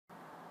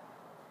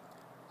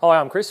Hi,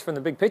 I'm Chris from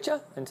The Big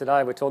Picture, and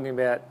today we're talking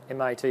about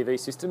MATV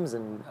systems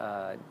and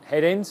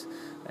head ends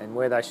and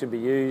where they should be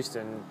used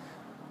and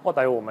what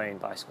they all mean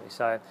basically.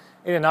 So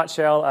in a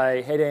nutshell,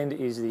 a head end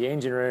is the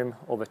engine room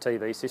of a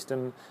TV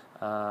system,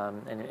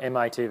 and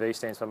MATV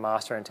stands for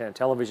Master Antenna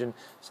Television,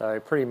 so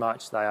pretty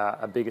much they are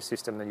a bigger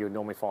system than you would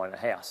normally find in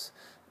a house.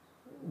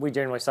 We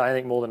generally say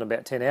anything more than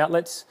about 10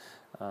 outlets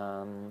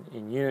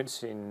in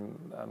units, in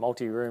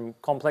multi-room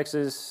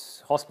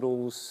complexes,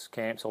 hospitals,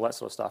 camps, all that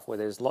sort of stuff, where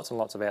there's lots and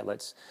lots of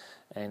outlets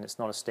and it's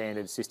not a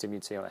standard system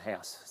you'd see on a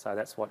house. So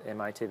that's what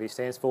MATV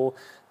stands for.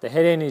 The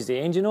head end is the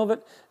engine of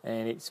it,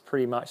 and it's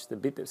pretty much the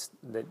bit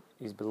that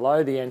is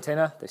below the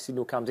antenna. The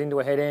signal comes into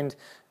a head end,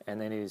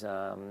 and then there's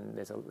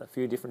a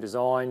few different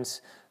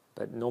designs,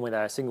 but normally they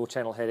are single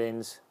channel head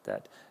ends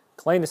that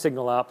clean the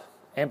signal up,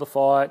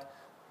 amplify it,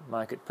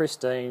 make it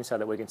pristine so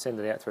that we can send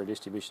it out through a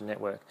distribution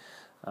network.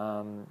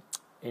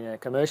 In a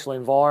commercial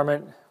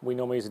environment, we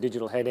normally use a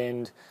digital head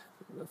end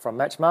from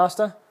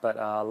Matchmaster, but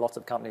lots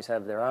of companies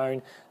have their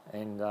own,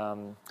 and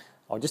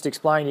I'll just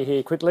explain you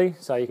here quickly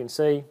so you can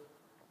see.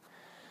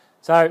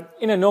 So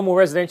in a normal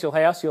residential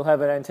house, you'll have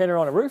an antenna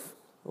on a roof,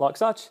 like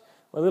such,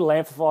 a little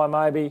amplifier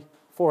maybe,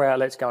 4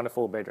 outlets going to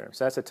 4 bedrooms.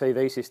 So that's a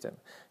TV system.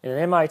 In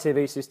an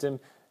MATV system, you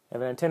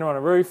have an antenna on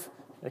a roof,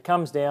 it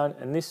comes down,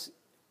 and this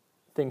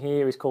thing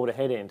here is called a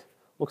head end.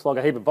 Looks like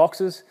a heap of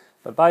boxes,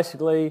 but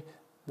basically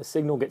the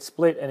signal gets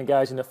split and it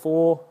goes into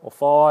 4 or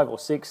 5 or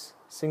 6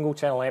 single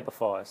channel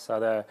amplifiers.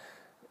 So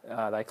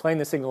they clean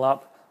the signal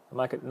up,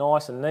 make it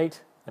nice and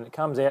neat, and it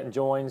comes out and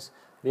joins.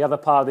 The other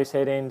part of this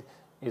head end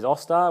is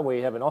OSTAR, where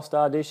you have an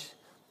OSTAR dish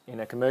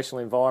in a commercial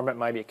environment,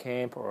 maybe a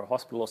camp or a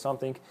hospital or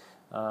something.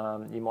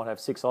 You might have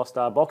 6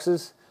 OSTAR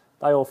boxes.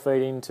 They all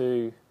feed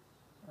into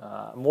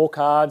more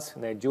cards,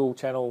 and they're dual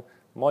channel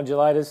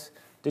modulators,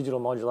 digital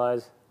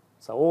modulators.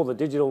 So all the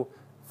digital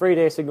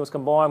free-air signals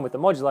combined with the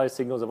modulated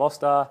signals of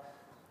OSTAR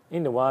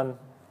into one,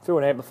 through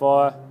an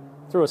amplifier,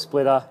 through a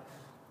splitter,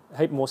 a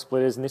heap more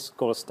splitters, and this is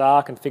called a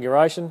star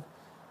configuration,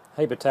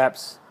 a heap of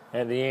taps,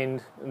 and at the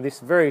end, in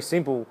this very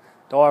simple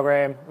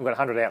diagram, we've got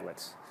 100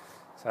 outlets.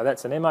 So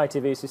that's an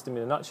MATV system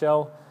in a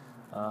nutshell.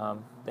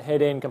 The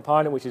head end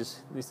component, which is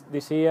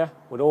this here,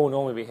 would all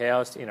normally be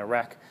housed in a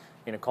rack,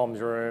 in a comms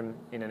room,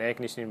 in an air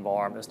conditioning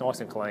environment. It's nice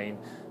and clean.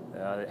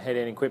 The head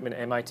end equipment,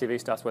 MATV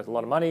stuff's worth a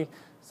lot of money,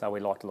 so we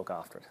like to look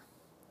after it.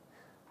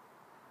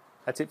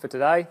 That's it for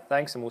today.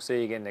 Thanks, and we'll see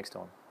you again next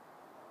time.